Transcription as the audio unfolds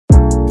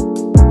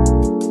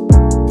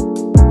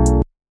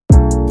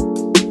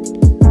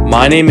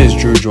My name is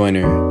Drew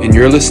Joyner, and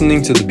you're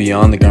listening to the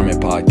Beyond the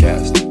Garment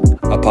podcast,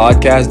 a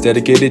podcast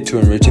dedicated to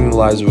enriching the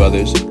lives of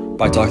others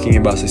by talking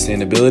about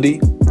sustainability,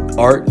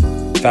 art,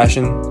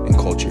 fashion, and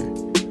culture.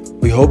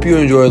 We hope you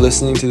enjoy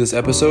listening to this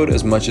episode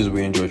as much as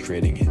we enjoy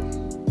creating it.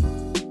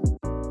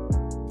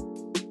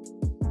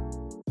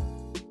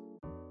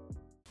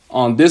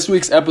 On this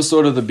week's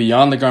episode of the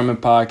Beyond the Garment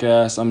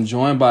podcast, I'm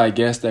joined by a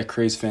guest that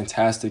creates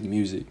fantastic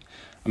music.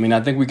 I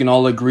think we can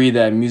all agree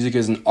that music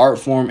is an art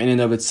form in and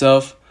of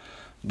itself.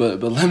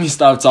 But let me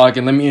stop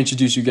talking. Let me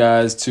introduce you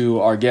guys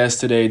to our guest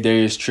today,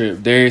 Darius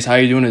Tripp. Darius, how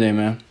you doing today,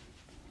 man?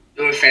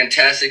 Doing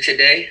fantastic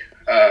today.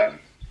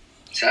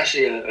 It's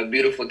actually a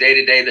beautiful day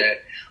today.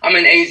 That I'm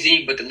in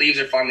AZ, but the leaves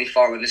are finally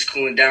falling. It's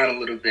cooling down a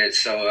little bit.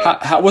 So,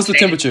 what's the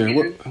temperature?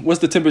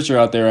 What's the temperature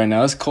out there right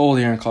now? It's cold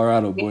here in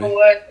Colorado, boy. You know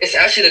what? It's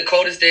actually the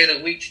coldest day of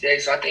the week today.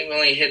 So I think we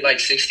only hit like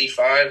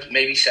 65,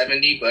 maybe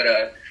 70.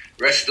 But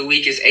rest of the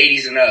week is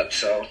 80s and up.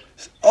 So.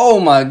 Oh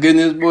my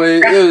goodness,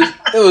 boy! It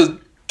was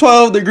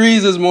 12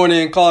 degrees this morning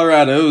in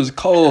Colorado. It was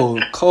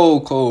cold.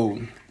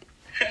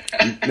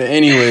 But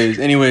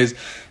anyways,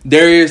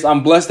 Darius,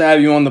 I'm blessed to have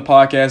you on the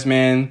podcast,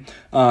 man.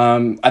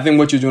 I think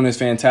what you're doing is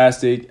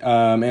fantastic.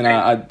 And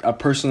I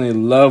personally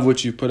love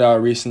what you put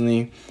out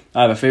recently.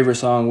 I have a favorite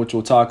song, which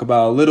we'll talk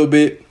about a little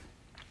bit.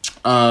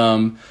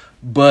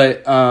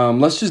 But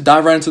let's just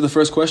dive right into the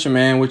first question,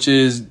 man, which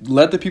is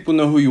let the people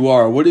know who you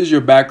are. What is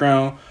your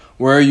background?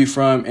 Where are you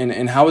from?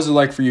 And how was it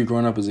like for you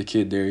growing up as a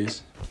kid,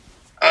 Darius?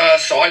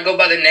 So I go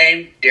by the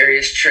name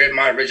Darius Tripp.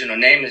 My original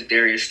name is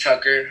Darius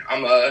Tucker.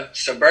 I'm a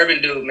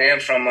suburban dude, man,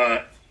 from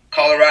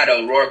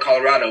Colorado, Aurora,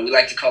 Colorado. We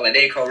like to call it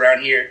ACO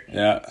around here.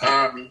 Yeah.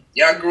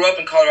 I grew up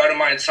in Colorado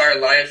my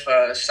entire life,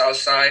 South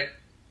Side.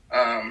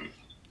 I'm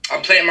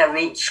playing my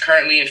roots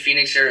currently in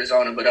Phoenix,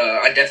 Arizona, but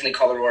I definitely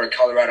call Aurora,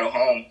 Colorado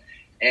home.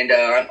 And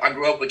I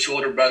grew up with two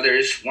older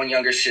brothers, one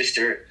younger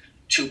sister,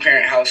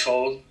 two-parent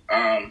household.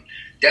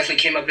 Definitely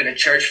came up in a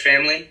church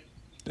family.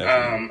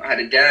 I had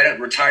a dad, a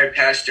retired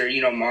pastor,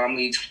 mom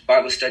leads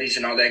Bible studies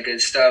and all that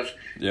good stuff.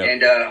 Yep.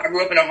 And I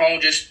grew up in a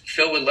home just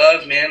filled with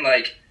love, man,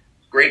 like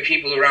great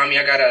people around me.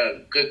 I got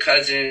good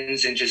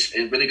cousins and just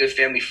really good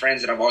family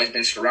friends that I've always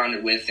been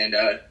surrounded with, and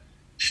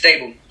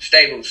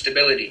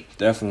stability.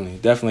 Definitely.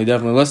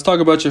 Let's talk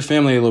about your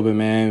family a little bit,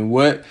 man.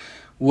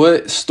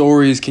 What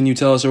stories can you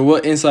tell us, or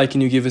what insight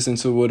can you give us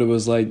into what it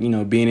was like,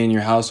 being in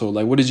your household?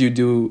 Like, what did you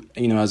do,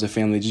 as a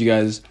family? Did you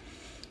guys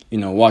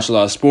watch a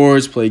lot of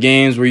sports, play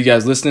games? Were you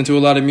guys listening to a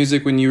lot of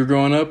music when you were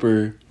growing up,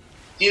 or?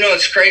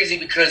 It's crazy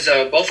because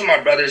both of my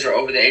brothers are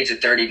over the age of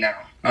 30 now.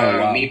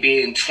 Wow. Me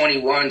being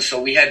 21,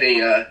 so we have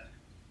a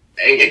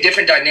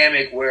different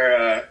dynamic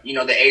where,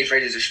 the age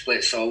ranges are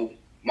split. So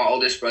my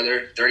oldest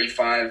brother,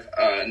 35,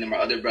 and then my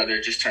other brother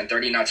just turned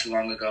 30 not too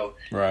long ago.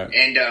 Right.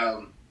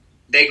 And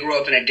they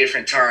grew up in a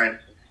different time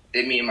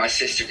than me and my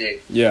sister did.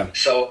 Yeah.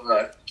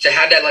 So to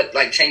have that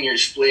like 10-year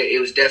split,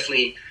 it was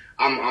definitely...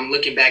 I'm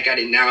looking back at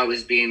it now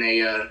as being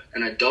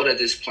an adult at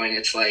this point.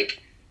 It's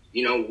like,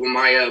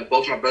 when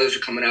both my brothers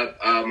were coming up,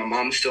 my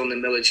mom was still in the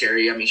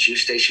military. She was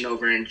stationed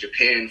over in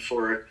Japan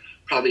for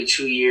probably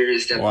 2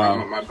 years. That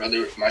wow.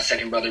 my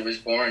second brother was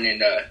born.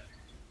 And,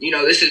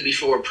 this is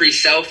before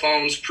pre-cell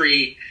phones,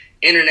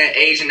 pre-internet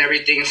age and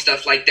everything and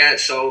stuff like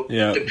that. So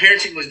yeah. The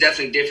parenting was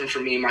definitely different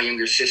for me and my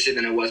younger sister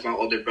than it was my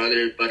older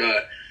brother. But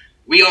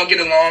we all get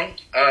along.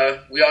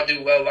 We all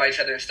do well by each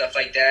other and stuff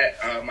like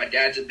that. My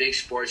dad's a big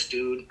sports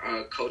dude.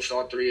 Coached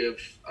all three of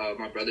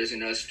my brothers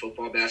and us: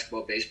 football,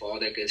 basketball, baseball, all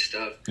that good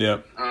stuff.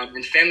 Yep.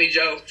 And family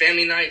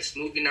nights,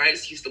 movie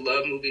nights. Used to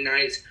love movie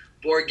nights.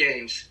 Board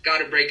games. Got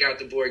to break out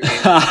the board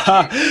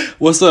games.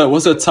 What's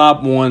a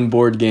top one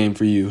board game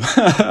for you? Man,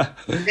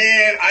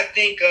 I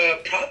think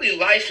probably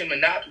Life and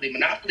Monopoly.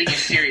 Monopoly is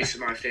serious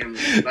in my family.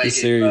 Like,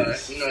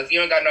 serious. If you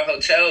don't got no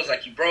hotels,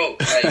 like you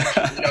broke. Like,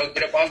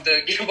 get up off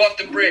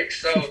the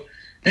bricks. So,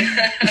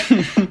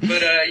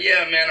 but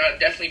yeah, man,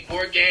 definitely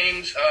board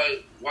games.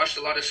 Watched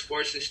a lot of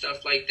sports and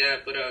stuff like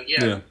that. But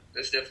yeah.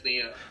 That's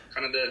definitely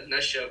kind of the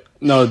nutshell.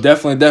 No,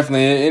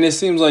 definitely, and it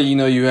seems like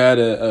you had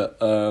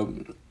a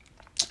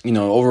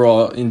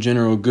overall in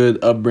general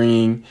good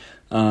upbringing,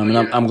 and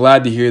I'm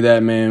glad to hear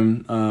that,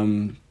 man.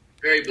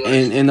 Very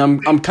blessed. And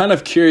I'm kind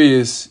of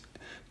curious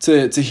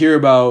to hear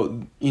about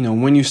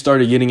when you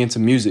started getting into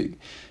music.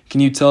 Can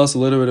you tell us a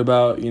little bit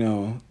about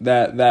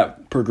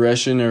that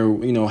progression,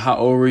 or how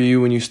old were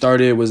you when you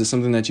started? Was it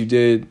something that you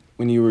did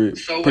when you were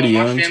pretty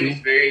young? My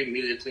family's very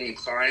musically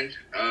inclined.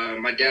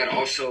 My dad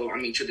also,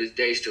 to this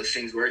day, still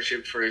sings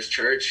worship for his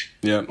church.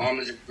 Yeah. Mom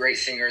is a great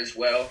singer as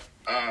well.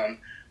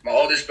 My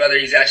oldest brother,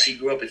 he's actually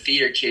grew up a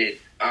theater kid,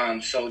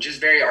 so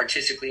just very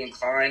artistically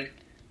inclined.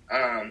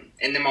 And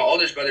then my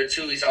oldest brother,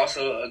 too, he's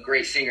also a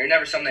great singer.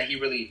 Never something that he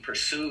really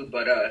pursued,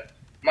 but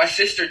my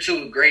sister,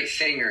 too, a great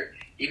singer,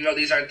 even though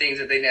these aren't things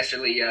that they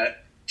necessarily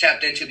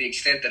tapped into the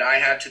extent that I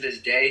have to this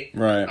day.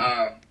 Right.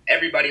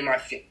 Everybody in my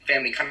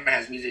family kind of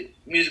has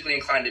musically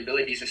inclined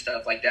abilities and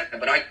stuff like that,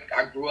 but I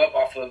grew up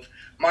off of,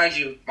 mind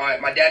you,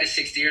 my dad is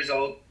 60 years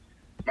old.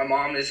 My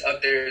mom is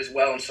up there as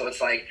well, and so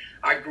it's like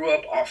I grew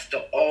up off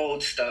the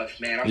old stuff,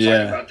 man. I'm Yeah.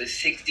 talking about the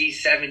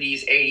 '60s,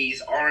 '70s,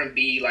 '80s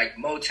R&B, like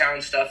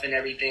Motown stuff and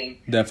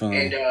everything.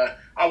 Definitely. And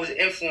I was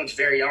influenced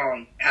very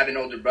young having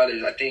older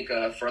brothers. I think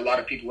for a lot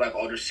of people who have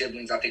older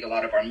siblings, I think a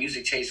lot of our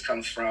music taste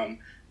comes from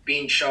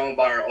being shown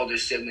by our older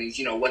siblings,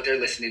 you know, what they're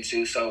listening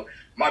to. So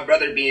my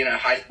brother being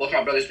both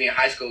my brothers being a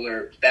high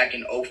schooler back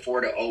in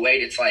 '04 to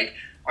 '08, it's like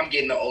I'm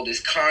getting the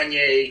oldest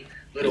Kanye,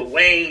 Lil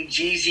Wayne,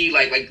 Jeezy,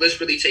 like let's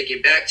really take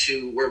it back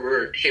to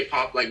where hip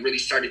hop like really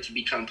started to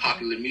become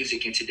popular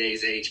music in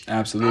today's age.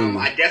 Absolutely.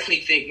 I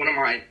definitely think one of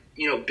my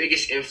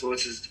biggest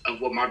influences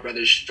of what my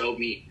brothers showed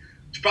me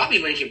is probably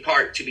Linkin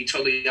Park. To be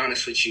totally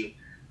honest with you,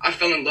 I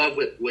fell in love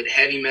with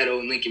heavy metal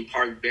and Linkin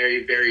Park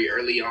very, very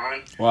early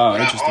on. Wow,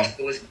 but interesting. I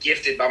also was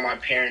gifted by my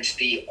parents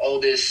the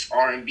oldest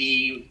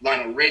R&B,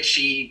 Lionel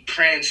Richie,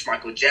 Prince,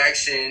 Michael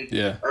Jackson,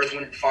 Yeah. Earth,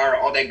 Wind, and Fire,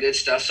 all that good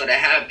stuff. So to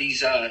have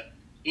these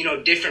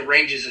different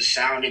ranges of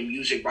sound and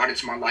music brought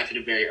into my life at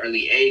a very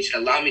early age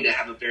allowed me to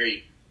have a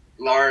very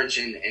large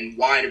and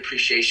wide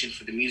appreciation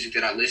for the music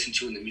that I listen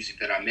to and the music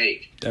that I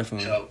make.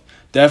 Definitely. So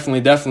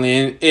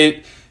Definitely.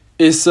 And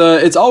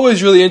it's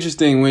always really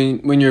interesting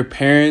when your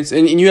parents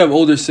and you have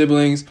older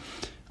siblings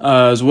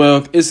as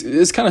well.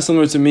 It's kind of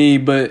similar to me,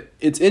 but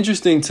it's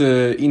interesting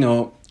to,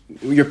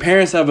 your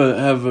parents have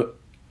a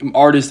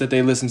artist that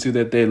they listen to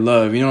that they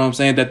love, you know what I'm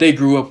saying, that they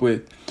grew up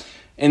with.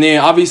 And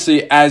then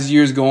obviously as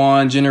years go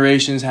on,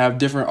 generations have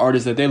different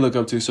artists that they look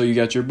up to. So you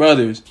got your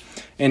brothers.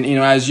 And,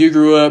 as you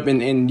grew up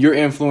and your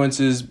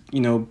influences,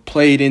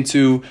 played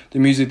into the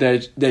music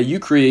that you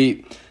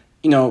create,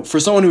 for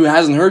someone who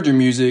hasn't heard your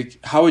music,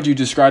 how would you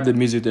describe the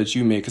music that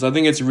you make? Because I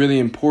think it's really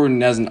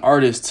important as an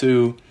artist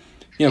to,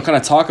 kind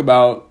of talk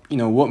about,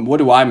 what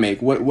do I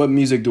make? What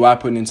music do I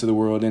put into the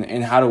world?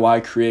 And how do I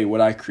create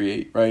what I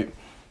create, right?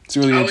 It's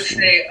really interesting.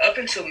 I would say up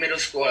until middle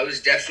school, I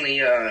was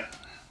definitely...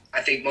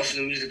 I think most of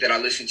the music that I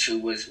listened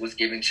to was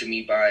given to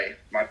me by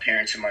my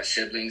parents and my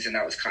siblings, and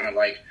that was kind of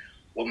like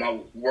what my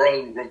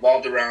world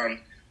revolved around.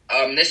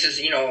 This is,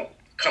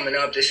 coming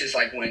up. This is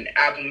like when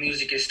Apple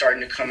Music is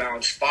starting to come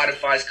out,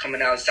 Spotify's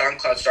coming out,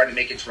 SoundCloud's starting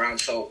to make its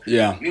rounds. So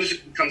yeah,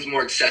 music becomes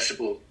more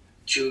accessible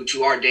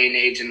to our day and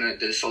age and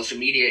the social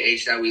media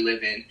age that we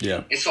live in.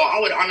 Yeah. And so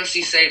I would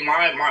honestly say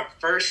my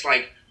first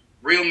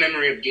real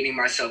memory of getting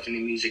myself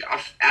into music,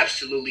 I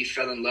absolutely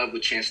fell in love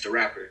with Chance the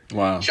Rapper.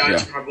 Wow. Shout out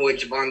to my boy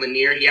Javon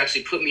Lanier. He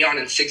actually put me on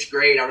in 6th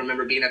grade. I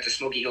remember being at the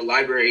Smoky Hill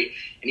Library,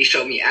 and he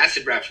showed me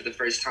acid rap for the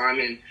first time.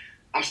 And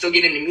I'm still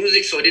getting into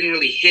music, so it didn't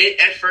really hit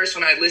at first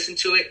when I listened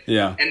to it.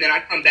 Yeah. And then I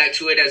come back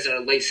to it as a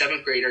late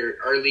 7th grader,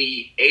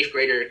 early 8th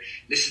grader.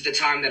 This is the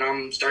time that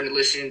I'm starting to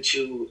listen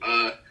to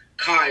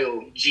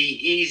Kyle,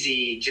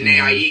 G-Eazy, Jhené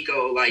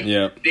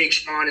Aiko, Big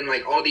Sean, and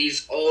all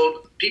these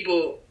old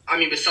people. I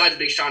mean, besides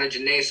Big Sean and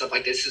Jhené and stuff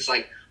like this, is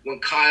when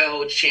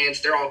Kyle,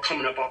 Chance, they're all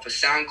coming up off of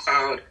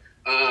SoundCloud,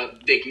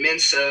 Vic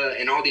Mensa,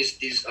 and all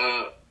these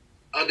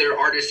other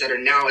artists that are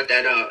now at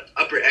that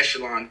upper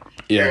echelon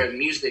era of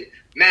music.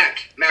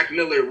 Mac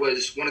Miller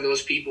was one of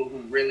those people who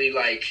really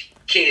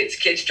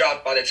kids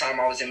dropped by the time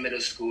I was in middle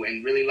school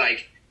and really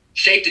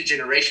shaped a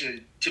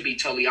generation, to be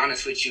totally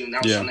honest with you, and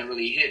that was something that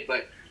really hit.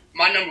 But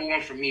my number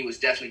one for me was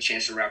definitely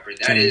Chance the Rapper.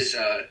 That is,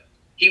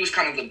 he was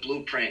kind of the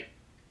blueprint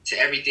to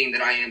everything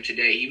that I am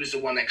today. He was the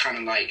one that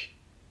kind of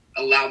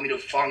allowed me to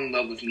fall in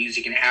love with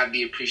music and have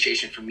the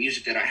appreciation for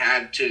music that I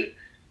had, to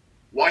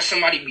watch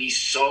somebody be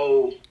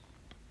so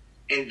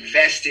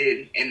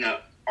invested in the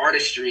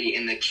artistry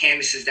and the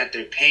canvases that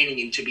they're painting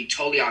and to be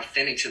totally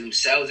authentic to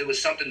themselves. It was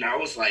something that I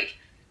was like,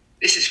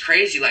 this is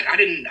crazy. I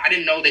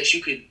didn't know that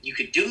you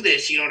could do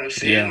this. You know what I'm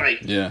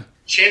saying?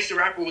 Chance the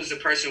Rapper was the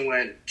person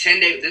when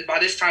by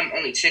this time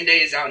only 10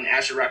 Days out and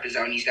Acid Rap is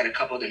out, and he's got a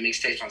couple of the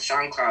mixtapes on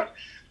SoundCloud.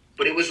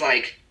 But it was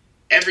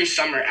every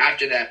summer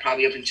after that,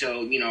 probably up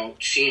until,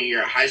 senior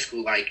year of high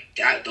school,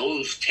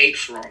 those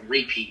tapes were on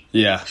repeat.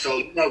 Yeah.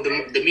 So,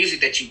 the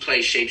music that you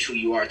play shapes who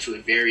you are to a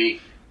very,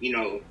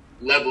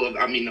 level of,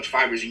 the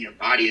fibers in your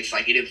body. It's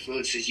it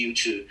influences you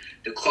to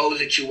the clothes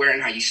that you wear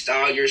and how you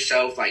style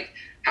yourself,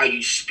 how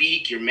you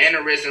speak, your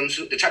mannerisms,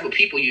 the type of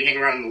people you hang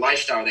around, and the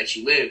lifestyle that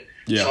you live.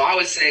 Yeah. So I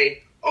would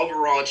say,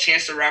 overall,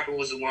 Chance the Rapper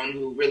was the one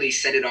who really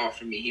set it off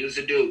for me. He was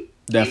a dude.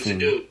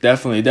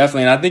 Definitely.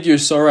 And I think you're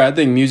so right. I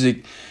think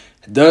music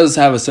does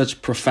have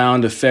such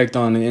profound effect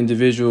on an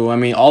individual. I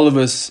mean, all of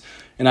us,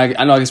 and I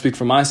know I can speak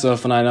for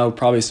myself, and I know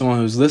probably someone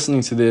who's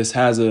listening to this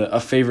has a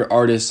favorite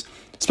artist,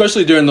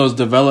 especially during those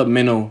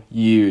developmental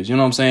years. You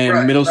know what I'm saying?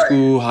 Right, Middle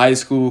school, high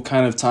school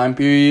kind of time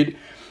period.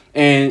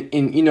 And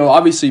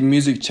obviously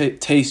music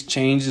taste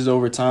changes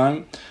over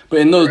time. But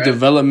in those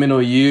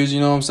developmental years, you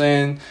know what I'm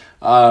saying?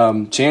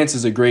 Chance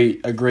is a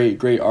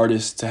great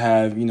artist to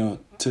have,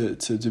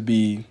 to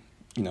be,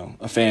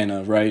 a fan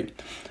of, right?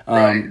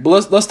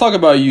 But let's talk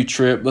about you,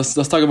 Trip. Let's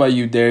talk about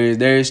you, Darius.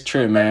 Darius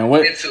Trip, man.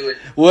 What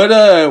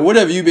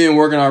have you been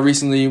working on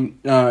recently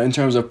in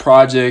terms of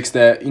projects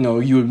that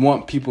you would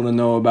want people to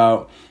know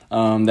about,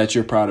 that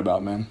you're proud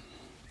about, man?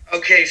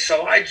 Okay,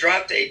 so I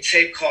dropped a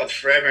tape called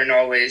Forever and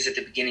Always at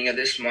the beginning of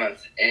this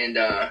month, and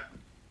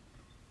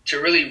to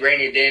really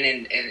rein it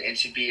in and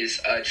to be as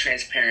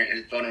transparent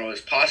and vulnerable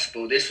as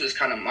possible, this was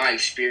kind of my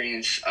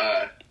experience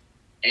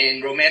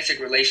in romantic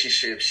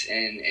relationships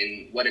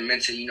and what it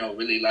meant to,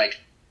 really like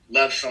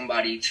love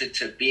somebody,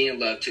 to be in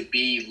love, to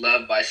be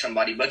loved by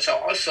somebody, but to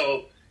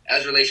also,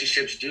 as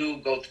relationships do,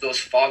 go through those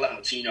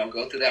fallouts,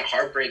 go through that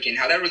heartbreak and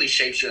how that really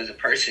shapes you as a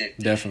person.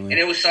 Definitely. And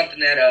it was something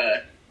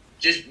that,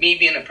 just me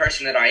being the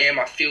person that I am,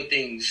 I feel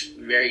things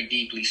very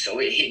deeply. So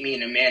it hit me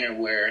in a manner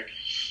where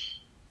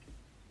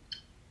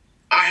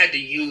I had to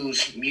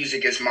use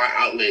music as my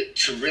outlet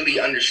to really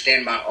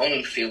understand my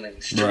own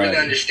feelings, to really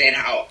understand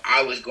how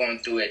I was going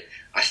through it.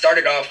 I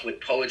started off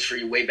with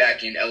poetry way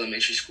back in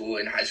elementary school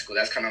and high school.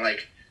 That's kind of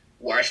like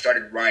where I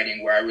started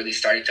writing, where I really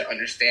started to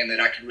understand that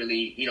I could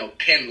really,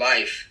 pen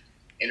life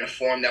in a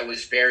form that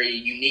was very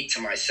unique to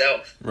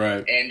myself.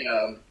 Right.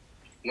 And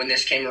when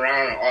this came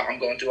around, I'm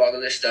going through all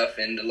of this stuff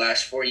in the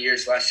last 4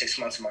 years, last 6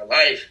 months of my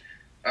life.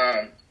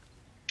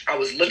 I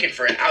was looking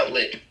for an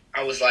outlet.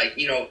 I was like,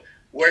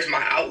 where's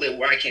my outlet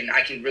where I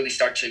can really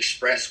start to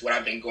express what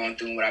I've been going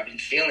through and what I've been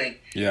feeling.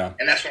 Yeah.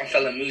 And that's when I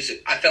fell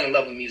in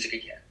love with music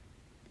again.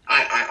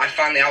 I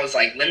finally, I was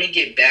like, let me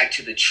get back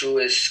to the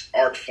truest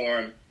art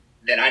form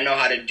that I know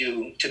how to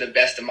do to the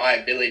best of my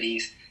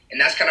abilities. And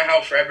that's kind of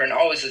how Forever and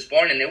Always was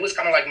born. And it was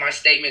kind of like my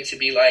statement to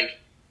be like,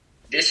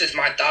 this is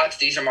my thoughts,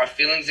 these are my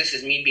feelings, this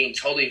is me being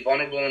totally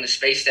vulnerable in a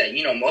space that,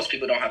 most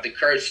people don't have the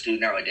courage to do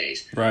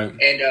nowadays. Right.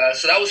 And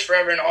so that was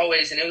Forever and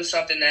Always, and it was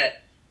something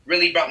that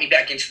really brought me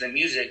back into the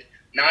music.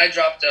 Now, I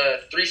dropped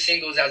 3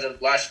 singles as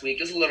of last week.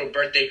 It was a little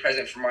birthday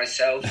present for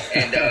myself.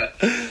 And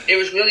it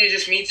was really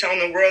just me telling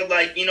the world,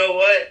 like, you know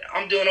what?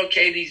 I'm doing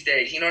okay these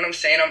days. You know what I'm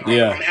saying?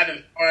 I'm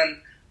having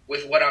fun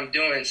with what I'm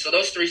doing. So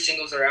those 3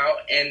 singles are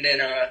out. And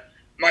then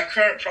my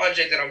current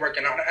project that I'm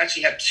working on, I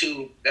actually have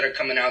 2 that are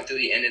coming out through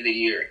the end of the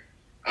year.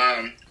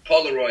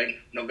 Polaroid,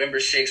 November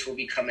 6th, will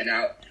be coming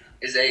out.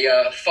 Is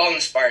a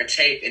fall-inspired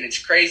tape. And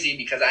it's crazy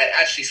because I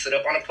actually slid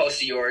up on a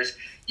post of yours.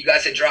 You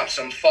guys had dropped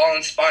some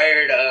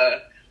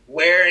fall-inspired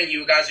wear, and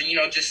you guys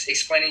are, just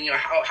explaining,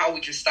 how we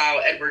can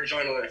style Edward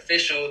Joyner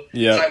official.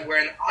 Yeah. Like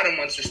wearing the autumn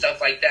months and stuff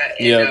like that.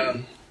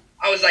 And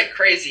I was like,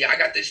 crazy. I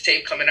got this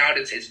tape coming out.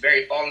 It's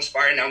very fall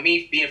inspired. Now,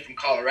 me being from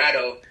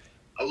Colorado,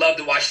 I love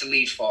to watch the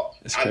leaves fall.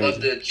 I love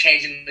the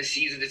changing the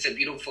seasons. It's a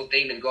beautiful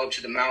thing to go up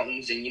to the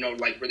mountains and,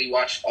 really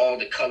watch all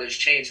the colors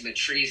change in the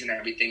trees and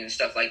everything and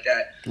stuff like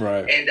that.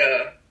 Right. And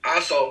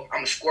also,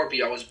 I'm a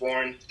Scorpio. I was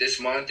born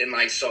this month, and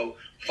so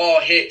fall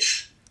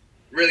hits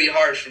really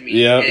hard for me.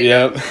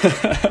 Yep.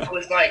 I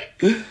was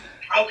like,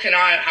 how can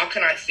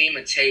I theme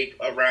a tape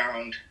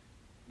around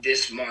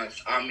this month?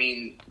 I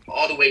mean,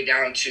 all the way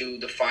down to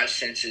the 5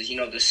 senses,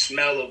 the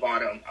smell of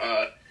autumn,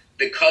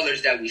 the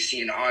colors that we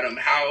see in autumn,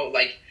 how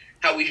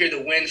we hear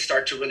the wind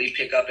start to really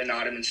pick up in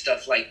autumn and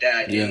stuff like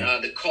that.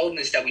 And the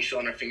coldness that we feel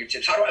on our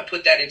fingertips. How do I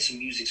put that into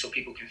music so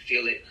people can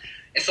feel it?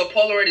 And so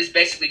Polaroid is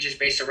basically just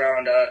based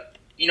around,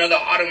 the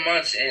autumn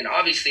months. And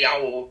obviously I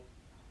will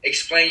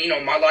explain,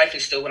 my life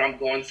and still what I'm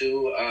going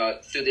through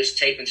this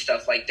tape and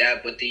stuff like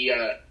that. But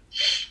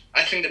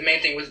I think the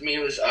main thing with me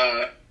was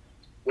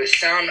with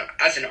sound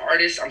as an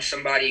artist, I'm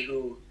somebody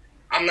who,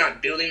 I'm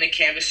not building the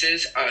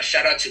canvases.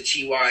 Shout out to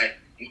T.Y.,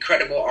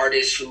 incredible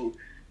artist who,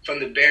 from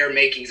the bare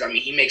makings, I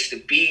mean, he makes the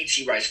beats,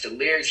 he writes the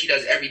lyrics, he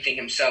does everything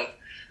himself.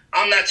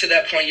 I'm not to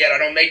that point yet. I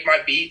don't make my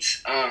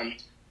beats,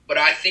 but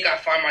I think I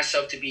find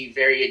myself to be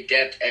very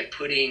adept at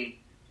putting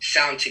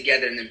sound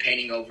together and then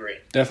painting over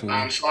it.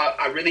 Definitely. So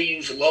I really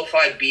use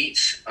lo-fi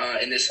beats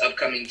in this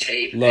upcoming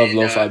tape. Love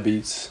lo-fi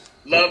beats.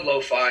 Love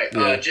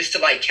lo-fi. Just to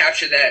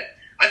capture that.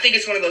 I think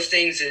it's one of those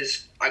things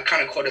is, I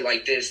kind of quote it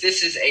like this.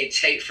 This is a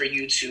tape for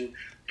you to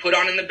put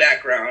on in the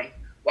background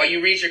while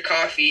you read your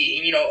coffee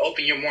and,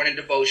 open your morning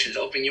devotions,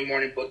 open your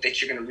morning book that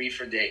you're going to read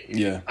for the day.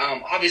 Yeah.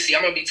 Obviously,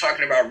 I'm going to be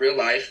talking about real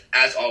life,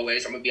 as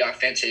always. I'm going to be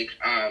authentic.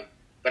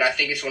 But I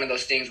think it's one of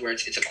those things where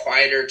it's a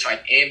quieter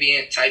type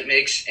ambient type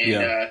mix.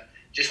 And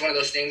just one of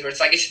those things where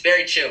it's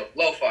very chill,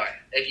 lo-fi.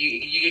 If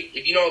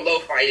you know what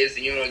lo-fi is,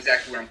 then you know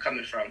exactly where I'm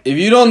coming from. If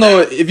you don't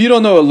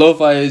know what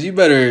lo-fi is, you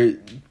better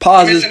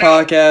pause this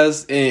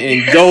podcast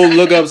and go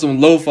look up some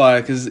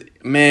lo-fi, because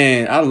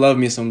man, I love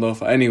me some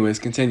lo-fi. Anyways,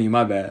 continue.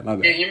 My bad.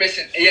 Yeah, you're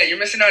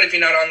missing out if you're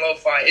not on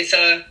lo-fi.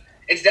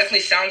 It's definitely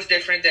sounds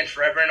different than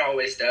Forever and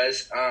Always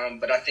does.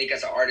 But I think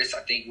as an artist,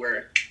 I think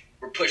we're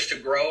pushed to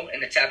grow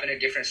and to tap into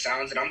different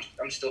sounds, and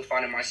I'm still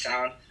finding my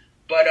sound.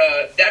 But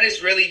that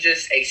is really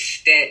just a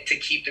stint to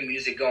keep the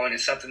music going and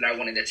something that I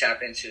wanted to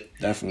tap into.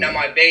 Definitely. Now,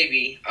 my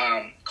baby,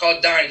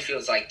 called Dying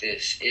Feels Like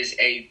This, is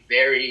a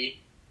very,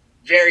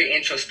 very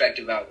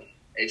introspective album.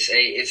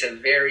 It's a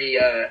very,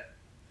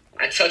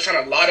 I touch on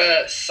a lot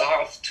of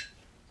soft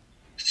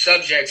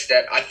subjects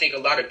that I think a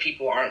lot of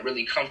people aren't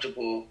really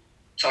comfortable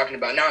talking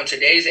about. Now, in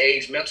today's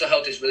age, mental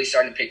health is really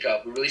starting to pick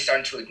up. We're really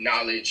starting to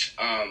acknowledge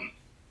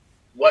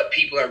what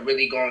people are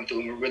really going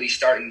through, and we're really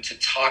starting to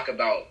talk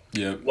about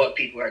what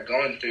people are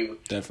going through.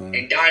 Definitely.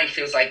 And Dying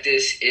Feels Like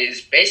This is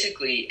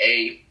basically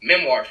a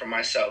memoir for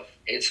myself.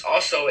 It's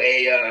also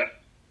a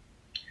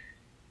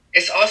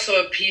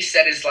piece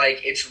that is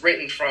it's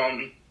written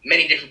from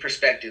many different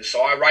perspectives.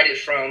 So I write it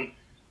from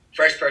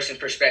first person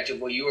perspective,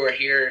 where you are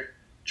here,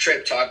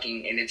 Trip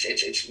talking, and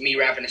it's me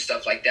rapping and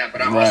stuff like that.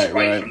 But I also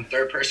write from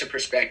third person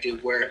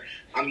perspective, where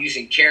I'm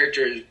using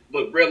characters,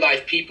 but real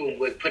life people,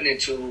 with putting it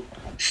into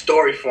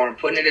story form,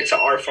 putting it into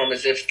art form,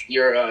 as if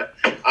you're.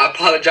 I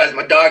apologize,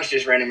 my dogs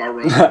just ran in my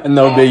room.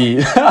 No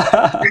biggie.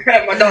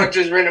 My dog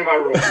just ran in my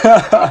room.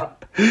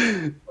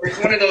 It's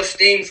one of those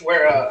things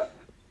where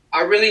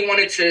I really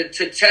wanted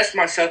to test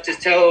myself to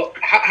tell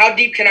how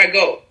deep can I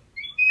go,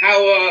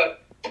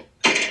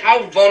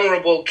 how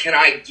vulnerable can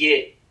I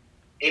get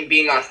in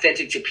being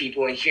authentic to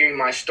people and hearing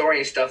my story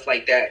and stuff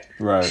like that.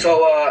 Right.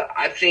 So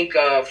I think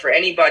for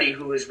anybody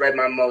who has read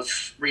my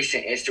most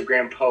recent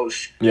Instagram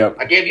post,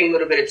 I gave you a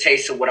little bit of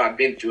taste of what I've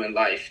been through in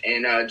life,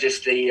 and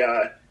just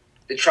the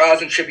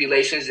trials and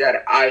tribulations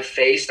that I've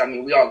faced. I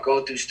mean, we all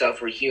go through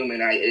stuff. We're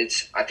human.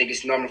 I think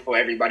it's normal for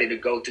everybody to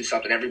go through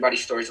something.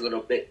 Everybody's story is a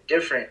little bit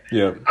different.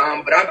 Yeah.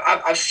 But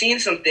I've seen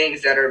some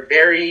things that are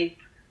very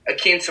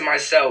akin to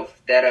myself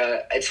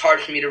that it's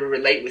hard for me to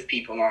relate with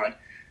people on.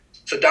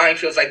 So Dying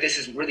feels like this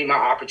is really my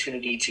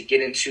opportunity to get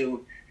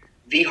into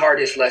the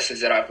hardest lessons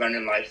that I've learned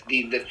in life,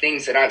 the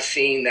things that I've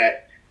seen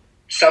that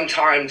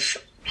sometimes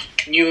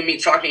you and me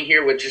talking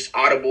here with just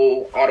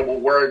audible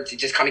words, it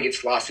just kind of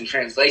gets lost in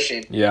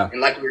translation. Yeah. And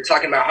like we were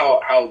talking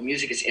about how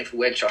music is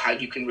influential, how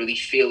you can really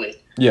feel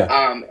it.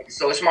 Yeah.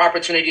 So it's my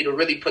opportunity to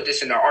really put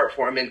this into art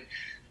form, and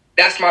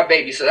that's my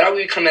baby. So that will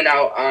be coming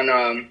out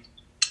on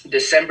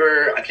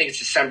December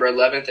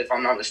 11th, if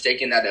I'm not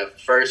mistaken, that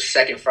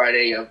second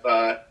Friday of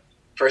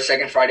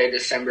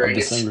December. And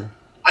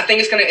I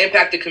think it's going to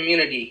impact the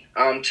community.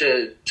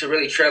 To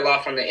really trail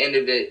off on the end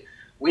of it,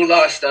 we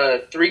lost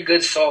 3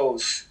 good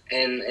souls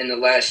in the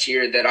last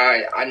year that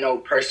I know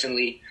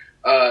personally.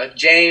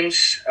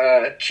 James,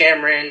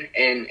 Cameron,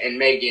 and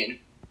Megan,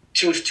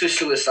 to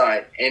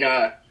suicide. And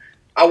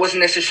I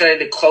wasn't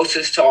necessarily the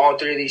closest to all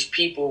 3 of these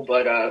people,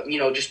 but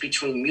just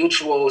between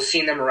mutuals,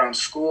 seeing them around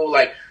school,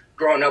 like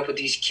growing up with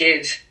these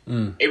kids,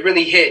 it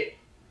really hit.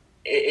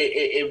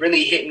 It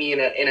really hit me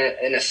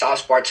in a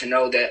soft spot to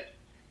know that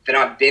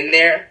I've been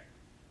there,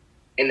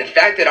 and the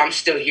fact that I'm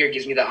still here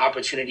gives me the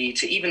opportunity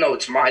to, even though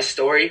it's my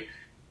story,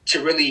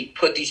 to really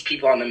put these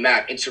people on the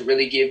map and to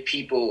really give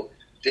people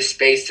the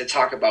space to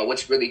talk about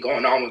what's really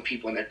going on with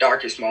people in their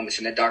darkest moments,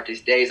 in their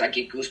darkest days. I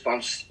get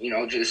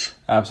goosebumps, just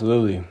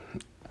absolutely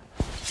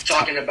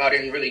talking about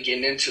it and really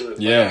getting into it.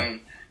 Yeah, but,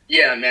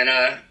 yeah, man.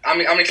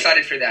 I'm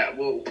excited for that.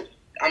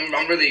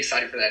 I'm really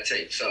excited for that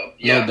tape. So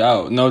yeah,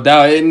 no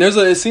doubt. And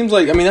it seems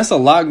like, I mean, that's a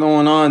lot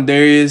going on,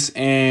 Darius,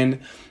 and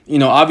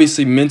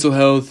obviously mental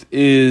health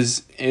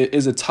is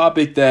a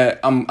topic that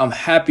I'm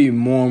happy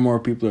more and more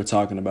people are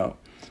talking about,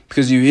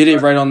 because you hit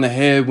it right on the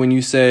head when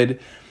you said,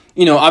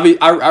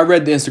 I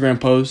read the Instagram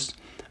post.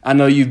 I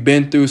know you've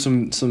been through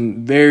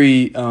some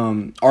very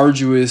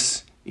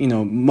arduous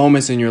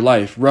moments in your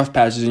life, rough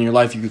patches in your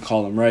life, you could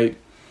call them, right?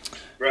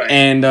 Right.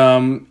 And,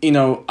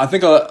 I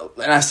think,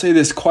 and I say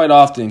this quite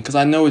often because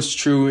I know it's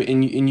true,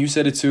 and you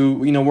said it too,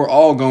 we're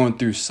all going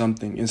through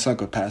something in some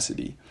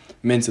capacity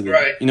mentally.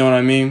 Right. You know what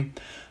I mean?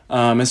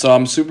 And so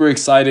I'm super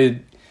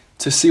excited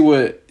to see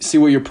what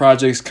your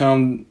projects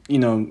come, see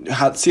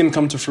them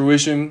come to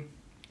fruition.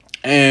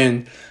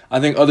 And I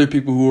think other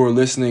people who are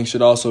listening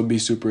should also be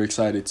super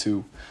excited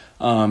too.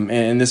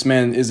 And this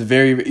man is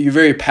you're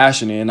very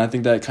passionate, and I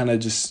think that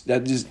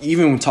just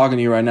even when talking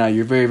to you right now,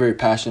 you're very, very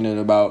passionate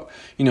about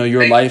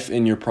your life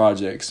and your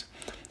projects.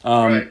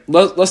 Right.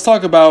 Let's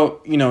talk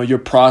about your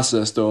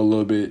process though a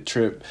little bit,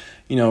 Trip.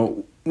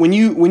 When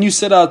you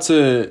set out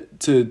to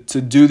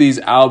do these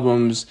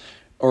albums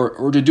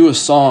or to do a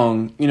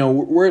song,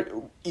 where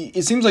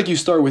it seems like you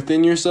start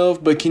within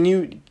yourself, but can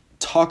you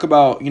talk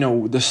about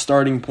the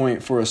starting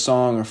point for a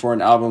song or for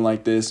an album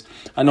like this?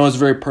 I know it's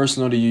very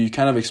personal to you. You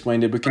kind of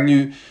explained it, but can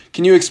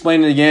you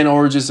explain it again,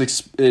 or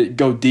just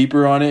go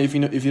deeper on it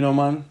if you don't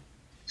mind?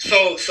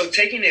 So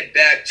taking it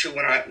back to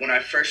when I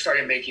first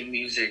started making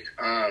music,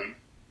 at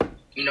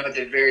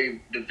the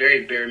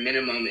very bare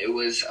minimum, it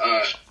was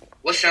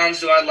what sounds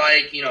do I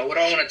like? What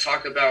do I want to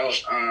talk about?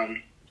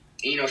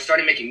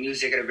 Starting making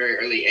music at a very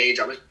early age.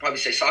 I would probably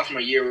say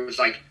sophomore year was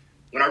like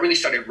when I really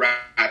started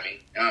rapping,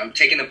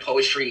 taking the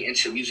poetry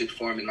into music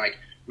form, and like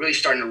really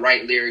starting to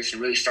write lyrics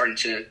and really starting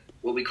to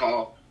what we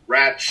call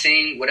rap,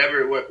 sing,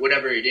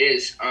 whatever it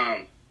is.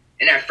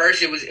 And at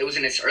first it was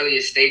in its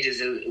earliest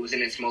stages. It was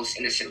in its most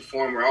innocent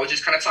form, where I was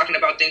just kind of talking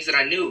about things that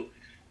I knew.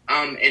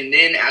 And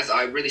then as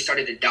I really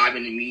started to dive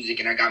into music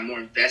and I got more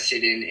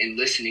invested in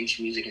listening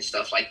to music and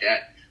stuff like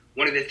that,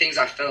 one of the things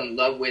I fell in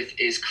love with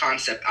is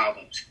concept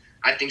albums.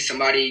 I think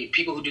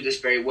people who do this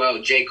very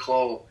well, J.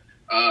 Cole,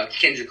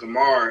 Kendrick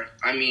Lamar,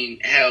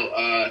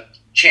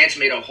 Chance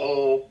made a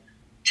whole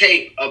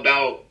tape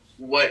about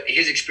what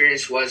his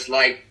experience was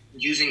like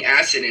using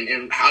acid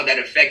and how that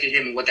affected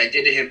him and what that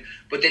did to him.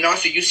 But then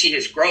also you see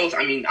his growth.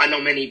 I mean, I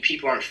know many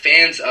people aren't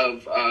fans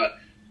of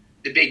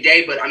The Big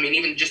Day, but I mean,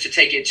 even just to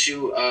take it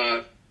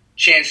to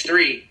Chance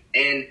 3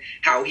 and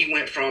how he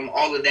went from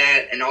all of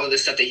that and all of the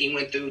stuff that he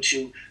went through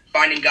to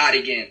finding God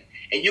again.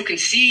 and you can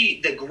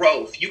see the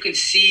growth. You can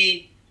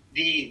see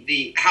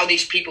the how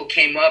these people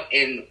came up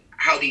and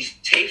how these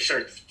tapes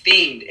are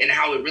themed and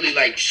how it really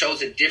like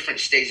shows a different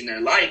stage in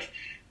their life.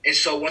 And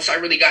so once I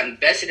really got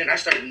invested and I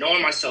started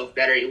knowing myself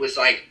better, it was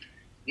like,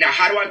 now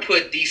how do I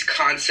put these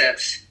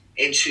concepts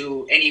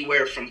into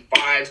anywhere from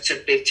 5 to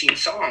 15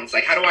 songs?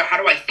 Like how do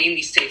I theme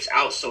these tapes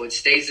out so it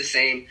stays the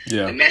same,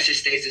 the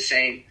message stays the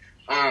same.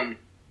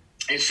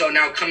 And so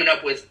now coming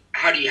up with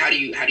how do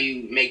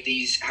you make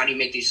these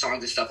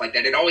songs and stuff like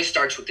that? It always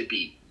starts with the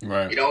beat.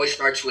 Right. It always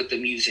starts with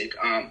the music.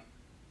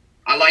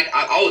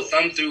 I would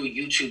thumb through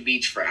YouTube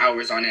beats for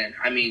hours on end.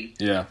 I mean,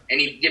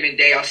 any given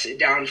day I'll sit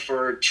down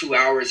for 2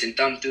 hours and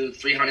thumb through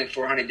 300,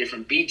 400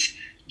 different beats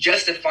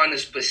just to find the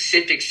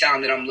specific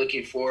sound that I'm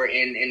looking for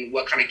and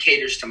what kind of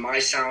caters to my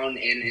sound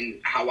and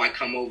how I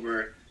come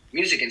over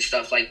music and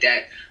stuff like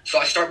that. So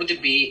I start with the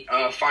beat,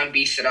 find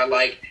beats that I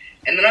like,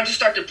 and then I just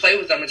start to play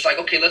with them. It's like,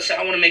 okay, let's say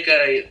I want to make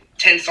a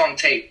 10-song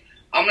tape.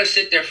 I'm going to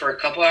sit there for a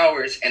couple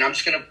hours and I'm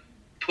just going to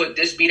put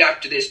this beat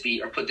after this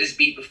beat or put this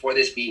beat before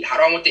this beat. How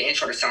do I want the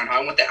intro to sound? How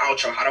do I want the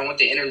outro? How do I want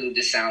the interlude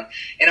to sound?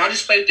 And I'll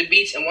just play with the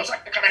beats. And once I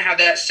kind of have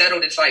that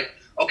settled, it's like,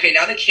 okay,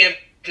 now the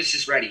canvas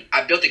is ready.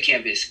 I built the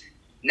canvas.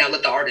 Now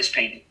let the artist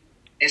paint it.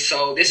 And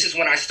so this is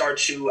when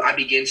I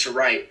begin to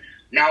write.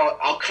 Now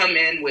I'll come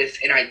in with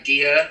an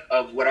idea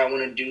of what I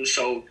want to do.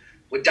 So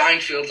with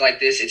Dying Fields like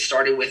this, it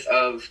started with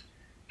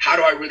how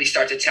do I really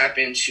start to tap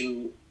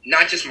into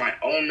not just my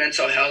own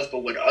mental health, but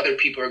what other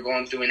people are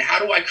going through, and how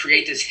do I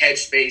create this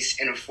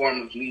headspace in a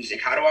form of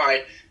music? How do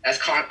I, as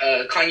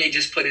Kanye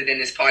just put it in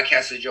his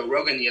podcast with Joe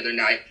Rogan the other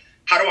night,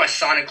 how do I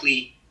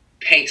sonically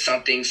paint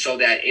something so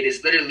that it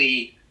is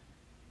literally,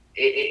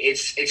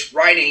 it's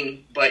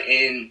writing, but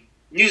in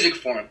music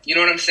form? You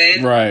know what I'm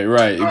saying?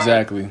 Right,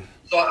 exactly.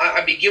 So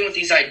I begin with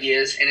these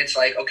ideas, and it's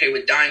like, okay,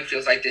 with Dying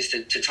Fields like this,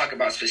 to talk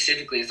about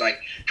specifically, is like,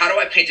 how do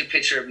I paint a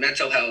picture of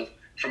mental health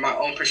from my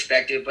own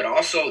perspective, but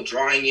also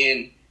drawing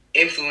in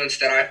influence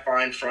that I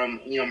find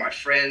from, my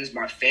friends,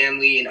 my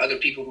family, and other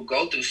people who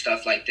go through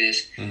stuff like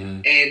this.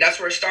 Mm-hmm. And that's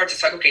where it starts.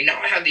 It's like, okay, now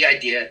I have the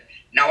idea.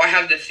 Now I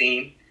have the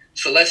theme.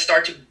 So let's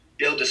start to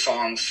build the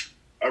songs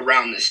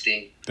around this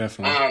thing.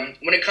 Definitely.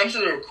 When it comes to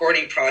the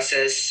recording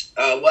process,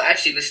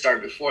 let's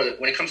start before that.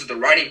 When it comes to the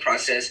writing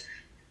process,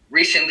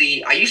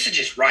 recently I used to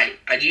just write.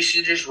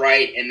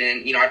 And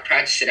then, I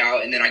practice it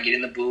out, and then I get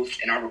in the booth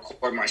and I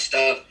record my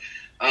stuff.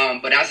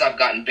 But as I've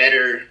gotten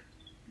better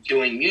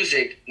doing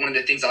music, one of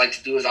the things I like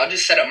to do is I'll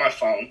just set up my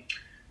phone,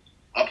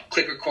 I'll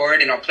click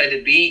record, and I'll play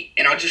the beat,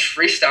 and I'll just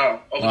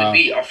freestyle over the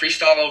beat. I'll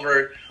freestyle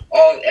over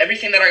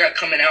everything that I got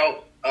coming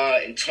out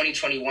in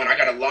 2021. I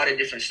got a lot of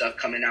different stuff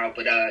coming out,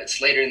 but it's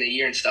later in the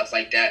year and stuff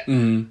like that.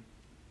 Mm-hmm.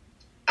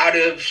 Out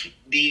of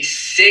the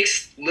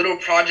 6 little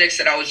projects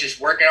that I was just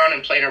working on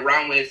and playing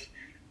around with,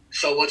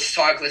 so let's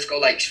go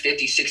like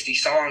 50, 60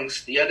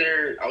 songs. The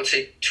other, I would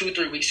say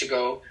 2-3 weeks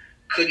ago,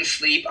 couldn't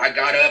sleep. I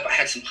got up, I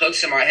had some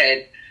hooks in my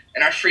head,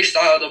 and I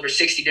freestyled over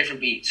 60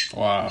 different beats.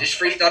 Wow. Just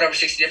freestyled over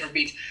 60 different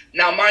beats.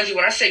 Now, mind you,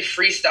 when I say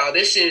freestyle,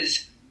 this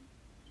is,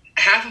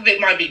 half of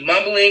it might be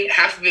mumbling,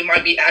 half of it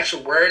might be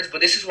actual words, but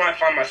this is where I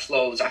find my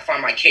flows, I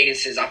find my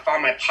cadences, I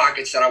find my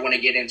pockets that I want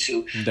to get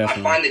into. Definitely.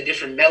 I find the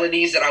different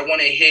melodies that I want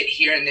to hit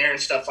here and there and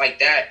stuff like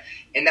that.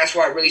 And that's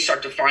where I really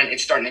start to find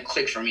it's starting to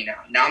click for me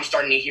now. Now I'm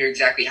starting to hear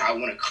exactly how I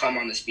want to come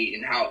on this beat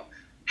and how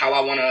I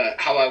want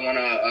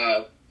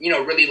to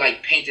really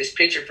like paint this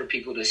picture for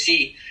people to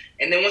see.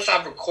 And then once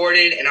I've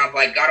recorded and I've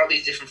like got all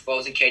these different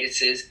flows and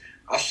cadences,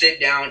 I'll sit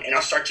down and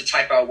I'll start to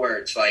type out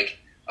words like,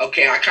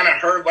 okay, I kind of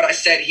heard what I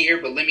said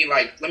here, but let me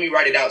write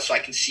it out so I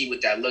can see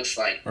what that looks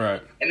like.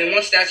 Right. And then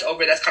once that's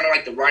over, that's kind of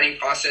like the writing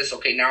process.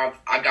 Okay, now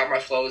I've got my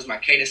flows, my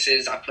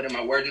cadences, I put in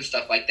my words and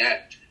stuff like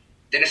that.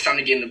 Then it's time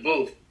to get in the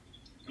booth.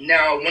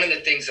 Now, one of the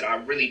things that I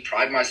really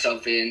pride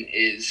myself in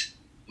is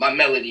my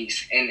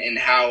melodies and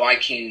how I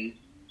can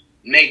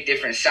make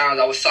different sounds.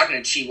 I was talking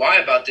to T.Y.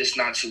 about this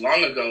not too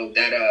long ago,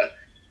 that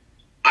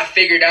I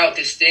figured out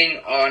this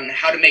thing on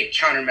how to make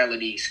counter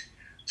melodies.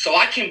 So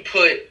I can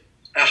put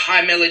a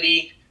high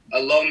melody, a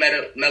low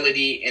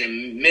melody, and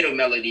a middle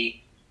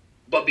melody,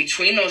 but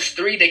between those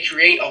 3, they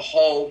create a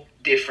whole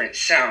different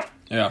sound.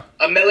 Yeah.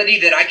 A melody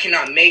that I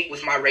cannot make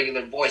with my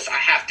regular voice. I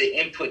have to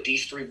input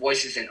these 3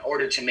 voices in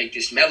order to make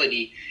this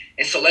melody.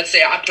 And so let's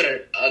say I put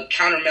a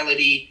counter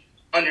melody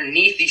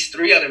underneath these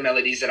 3 other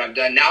melodies that I've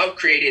done. Now I've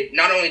created,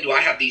 not only do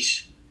I have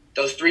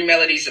those 3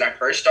 melodies that I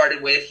first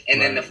started with, and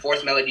then the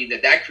 4th melody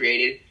that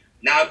created,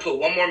 now I put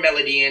one more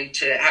melody in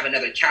to have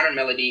another counter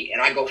melody,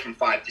 and I go from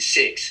 5 to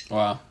 6.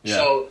 Wow. Yeah.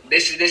 So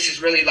this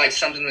is really like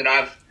something that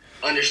I've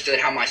understood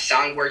how my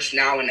sound works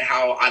now and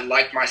how I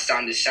like my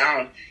sound to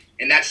sound.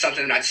 And that's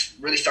something that's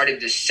really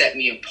started to set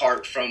me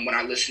apart from when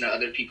I listen to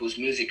other people's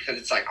music, because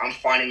it's like I'm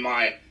finding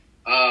my,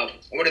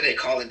 what do they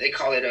call it? They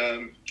call it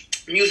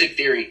music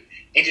theory,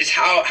 and just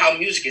how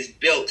music is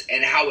built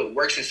and how it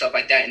works and stuff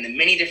like that, and the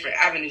many different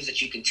avenues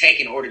that you can take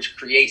in order to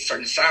create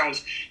certain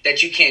sounds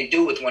that you can't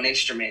do with one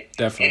instrument.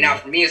 Definitely. And now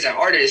for me as an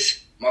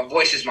artist, my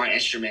voice is my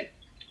instrument.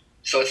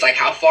 So it's like,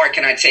 how far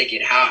can I take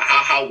it?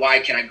 How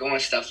wide can I go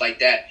and stuff like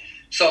that?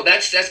 So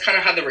that's kind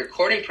of how the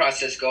recording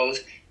process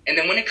goes. And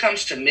then when it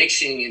comes to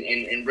mixing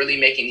and really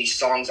making these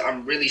songs,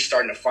 I'm really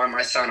starting to find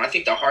my sound. I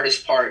think the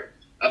hardest part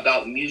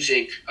about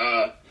music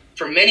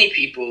for many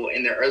people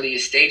in their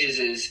earliest stages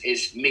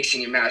is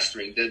mixing and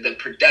mastering, the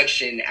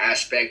production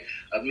aspect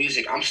of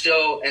music. I'm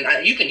still,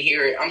 and you can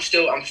hear it, I'm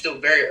still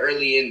very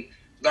early in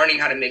learning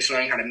how to mix,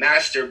 learning how to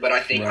master, but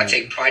I think I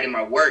take pride in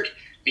my work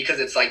because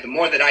it's like the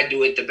more that I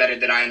do it, the better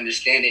that I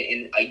understand it.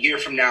 And a year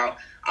from now,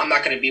 I'm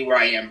not going to be where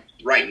I am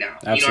right now.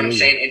 Absolutely. You know what I'm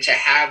saying? And to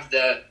have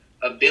the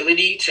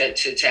ability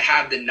to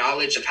have the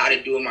knowledge of how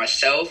to do it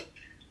myself,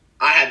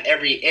 I have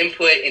every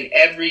input and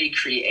every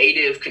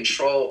creative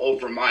control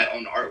over my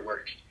own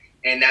artwork.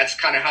 And that's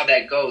kind of how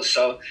that goes.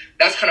 So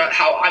that's kind of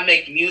how I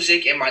make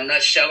music in my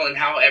nutshell and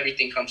how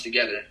everything comes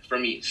together for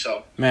me.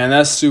 So, man,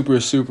 that's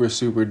super, super,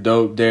 super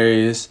dope,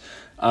 Darius.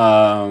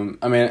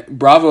 I mean,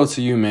 bravo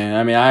to you, man.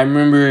 I mean, I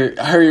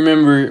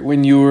remember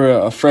when you were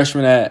a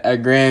freshman at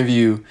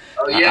Grandview.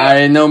 Oh, yeah. I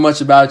didn't know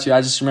much about you.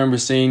 I just remember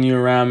seeing you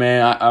around,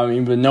 man. I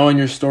mean, but knowing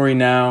your story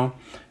now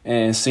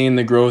and seeing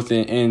the growth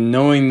and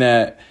knowing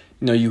that,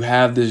 you know, you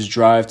have this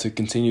drive to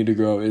continue to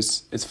grow,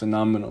 it's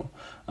phenomenal.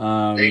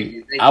 Thank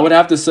you. I would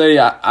have to say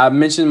I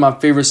mentioned my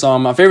favorite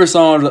song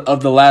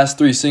of the last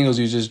 3 singles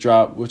you just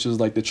dropped, which was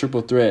like the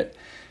triple threat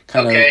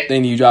kind of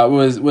thing you dropped.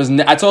 Was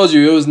I told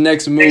you it was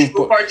Next Move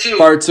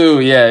Part 2.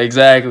 Yeah,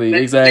 exactly.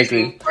 Next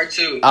Move Part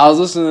 2. I was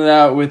listening to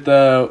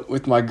that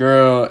with my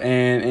girl,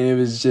 and it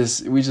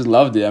was we just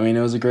loved it. I mean,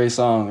 it was a great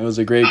song. It was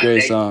a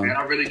great song. Man,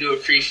 I really do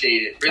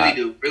appreciate it.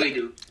 Really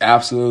do.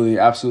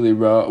 Absolutely,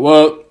 bro.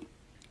 Well,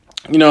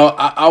 you know,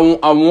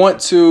 I want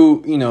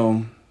to, you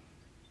know,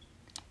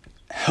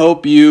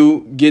 help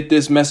you get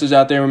this message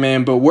out there,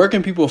 man. But where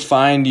can people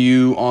find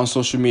you on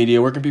social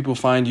media? Where can people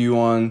find you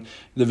on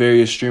the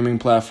various streaming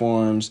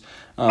platforms?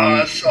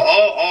 So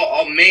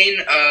all main,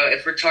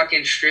 if we're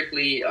talking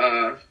strictly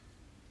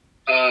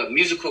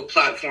musical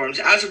platforms,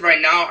 as of right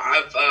now,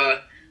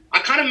 I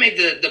kind of made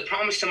the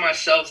promise to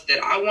myself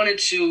that I wanted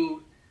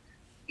to.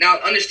 Now,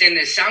 understand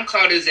this,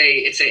 SoundCloud is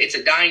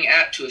a dying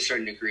app to a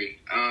certain degree.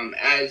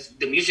 As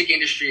the music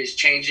industry is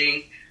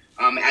changing,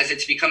 as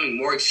it's becoming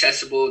more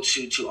accessible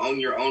to own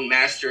your own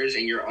masters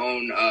and your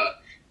own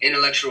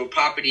intellectual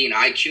property and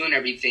IQ and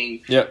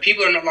everything,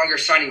 people are no longer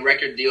signing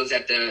record deals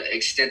at the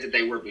extent that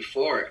they were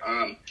before.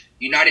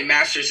 United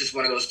Masters is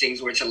one of those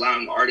things where it's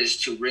allowing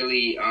artists to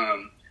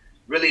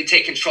really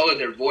take control of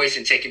their voice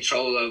and take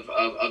control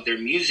of their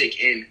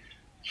music, and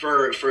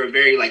for a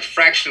very like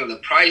fraction of the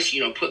price,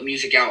 you know, put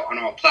music out on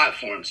all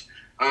platforms.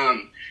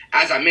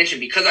 As I mentioned,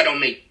 because I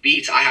don't make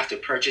beats, I have to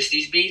purchase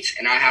these beats,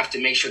 and I have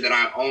to make sure that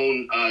I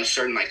own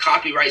certain like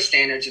copyright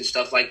standards and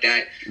stuff like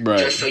that,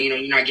 just so, you know,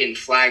 you're not getting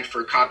flagged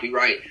for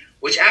copyright,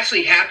 which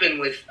actually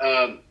happened with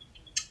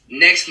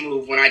Next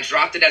Move. When I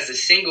dropped it as a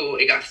single,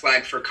 it got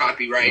flagged for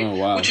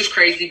copyright, which is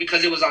crazy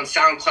because it was on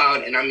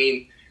SoundCloud, and I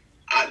mean,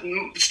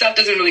 stuff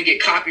doesn't really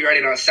get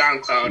copyrighted on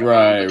SoundCloud,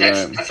 but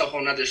that's a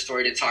whole nother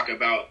story to talk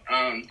about.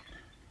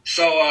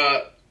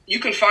 So you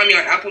can find me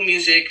on Apple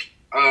Music,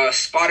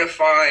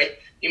 Spotify.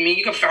 I mean,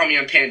 you can find me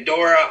on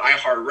Pandora,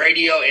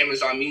 iHeartRadio,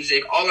 Amazon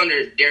Music, all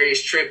under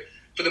Darius Tripp.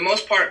 For the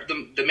most part,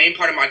 the main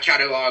part of my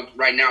catalog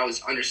right now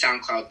is under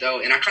SoundCloud, though.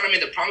 And I kind of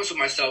made the promise with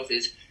myself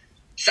is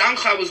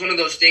SoundCloud was one of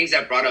those things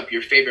that brought up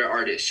your favorite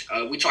artists.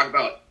 We talk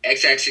about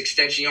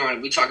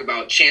XXXTentacion, we talk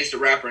about Chance the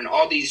Rapper, and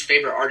all these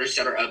favorite artists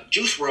that are up.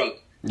 Juice WRLD,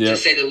 to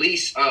say the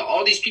least.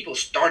 All these people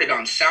started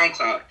on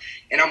SoundCloud.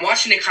 And I'm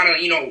watching it kind of,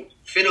 you know,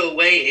 fiddle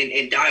away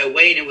and die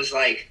away. And it was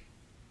like,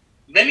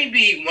 let me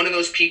be one of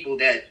those people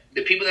that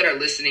the people that are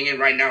listening in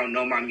right now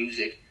know my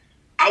music.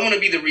 I want to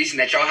be the reason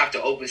that y'all have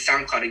to open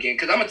SoundCloud again.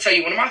 Because I'm going to tell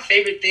you, one of my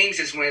favorite things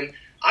is when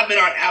I've been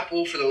on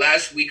Apple for the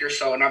last week or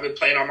so, and I've been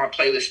playing on my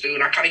playlist through,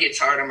 and I kind of get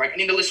tired. I'm like, I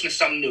need to listen to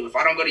something new. If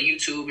I don't go to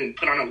YouTube and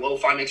put on a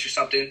lo-fi mix or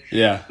something,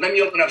 let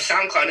me open up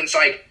SoundCloud. And it's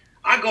like,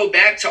 I go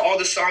back to all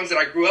the songs that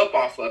I grew up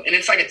off of. And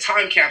it's like a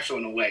time capsule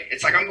in a way.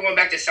 It's like I'm going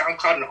back to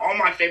SoundCloud, and all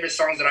my favorite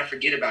songs that I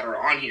forget about are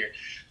on here.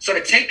 So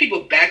to take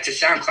people back to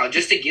SoundCloud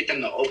just to get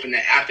them to open the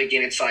app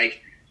again, it's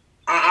like,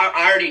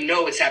 I already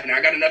know what's happening.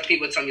 I got enough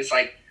people telling me it's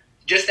like,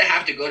 just to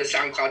have to go to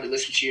SoundCloud to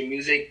listen to your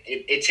music,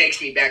 it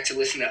takes me back to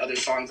listen to other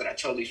songs that I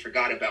totally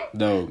forgot about.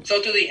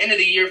 So through the end of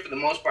the year, for the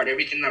most part,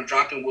 everything I'm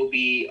dropping will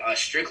be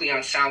strictly on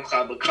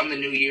SoundCloud. But come the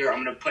new year,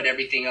 I'm going to put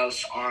everything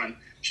else on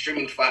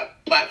streaming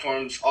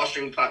platforms, all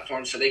streaming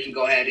platforms, so they can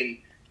go ahead and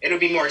it'll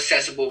be more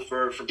accessible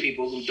for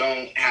people who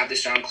don't have the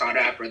SoundCloud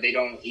app, or they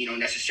don't, you know,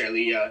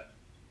 necessarily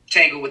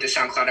tangle with the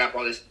SoundCloud app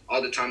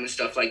all the time and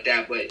stuff like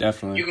that. But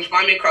definitely, you can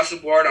find me across the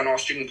board on all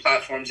streaming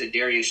platforms at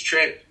Darius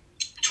Tripp,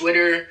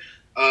 Twitter,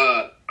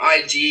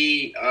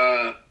 IG,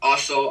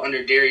 also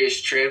under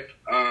Darius Tripp.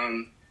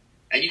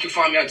 And you can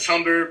find me on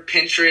Tumblr,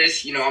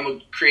 Pinterest. You know, I'm a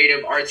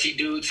creative, artsy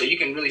dude, so you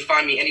can really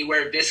find me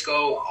anywhere.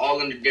 Visco,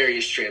 all under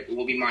Darius Tripp. It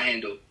will be my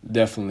handle.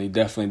 Definitely,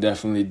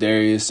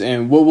 Darius.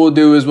 And what we'll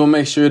do is we'll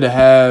make sure to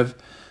have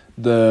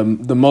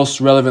the most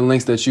relevant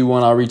links that you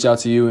want. I'll reach out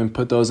to you and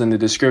put those in the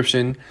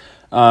description.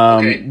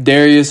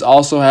 Darius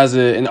also has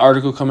an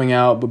article coming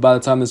out, but by the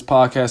time this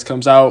podcast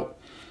comes out,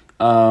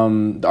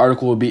 The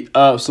article will be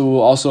up, so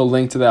we'll also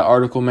link to that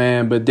article,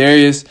 man. But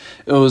Darius,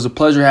 it was a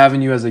pleasure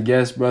having you as a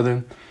guest,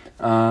 brother.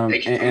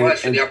 Thank you so much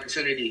for the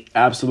opportunity.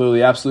 Absolutely.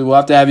 We'll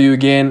have to have you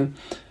again.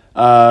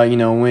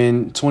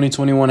 When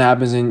 2021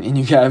 happens and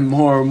you got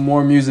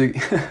more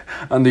music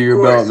under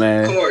your belt,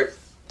 man. Of course.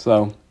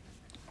 So.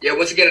 Yeah.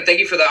 Once again, thank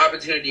you for the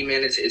opportunity,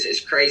 man. It's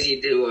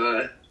crazy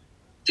to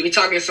be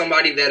talking to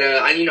somebody that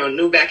I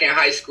knew back in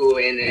high school,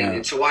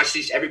 and to watch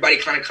everybody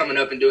kind of coming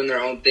up and doing their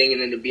own thing,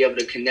 and then to be able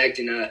to connect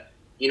and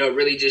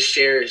really just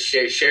share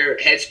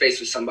headspace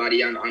with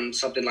somebody on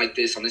something like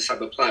this, on this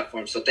type of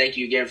platform. So thank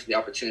you again for the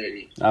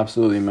opportunity.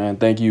 Absolutely, man.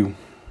 Thank you.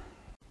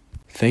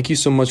 Thank you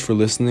so much for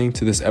listening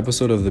to this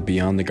episode of the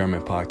Beyond the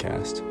Garment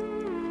podcast.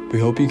 We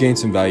hope you gained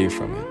some value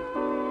from it.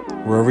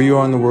 Wherever you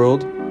are in the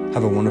world,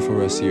 have a wonderful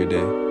rest of your day,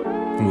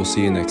 and we'll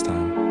see you next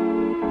time.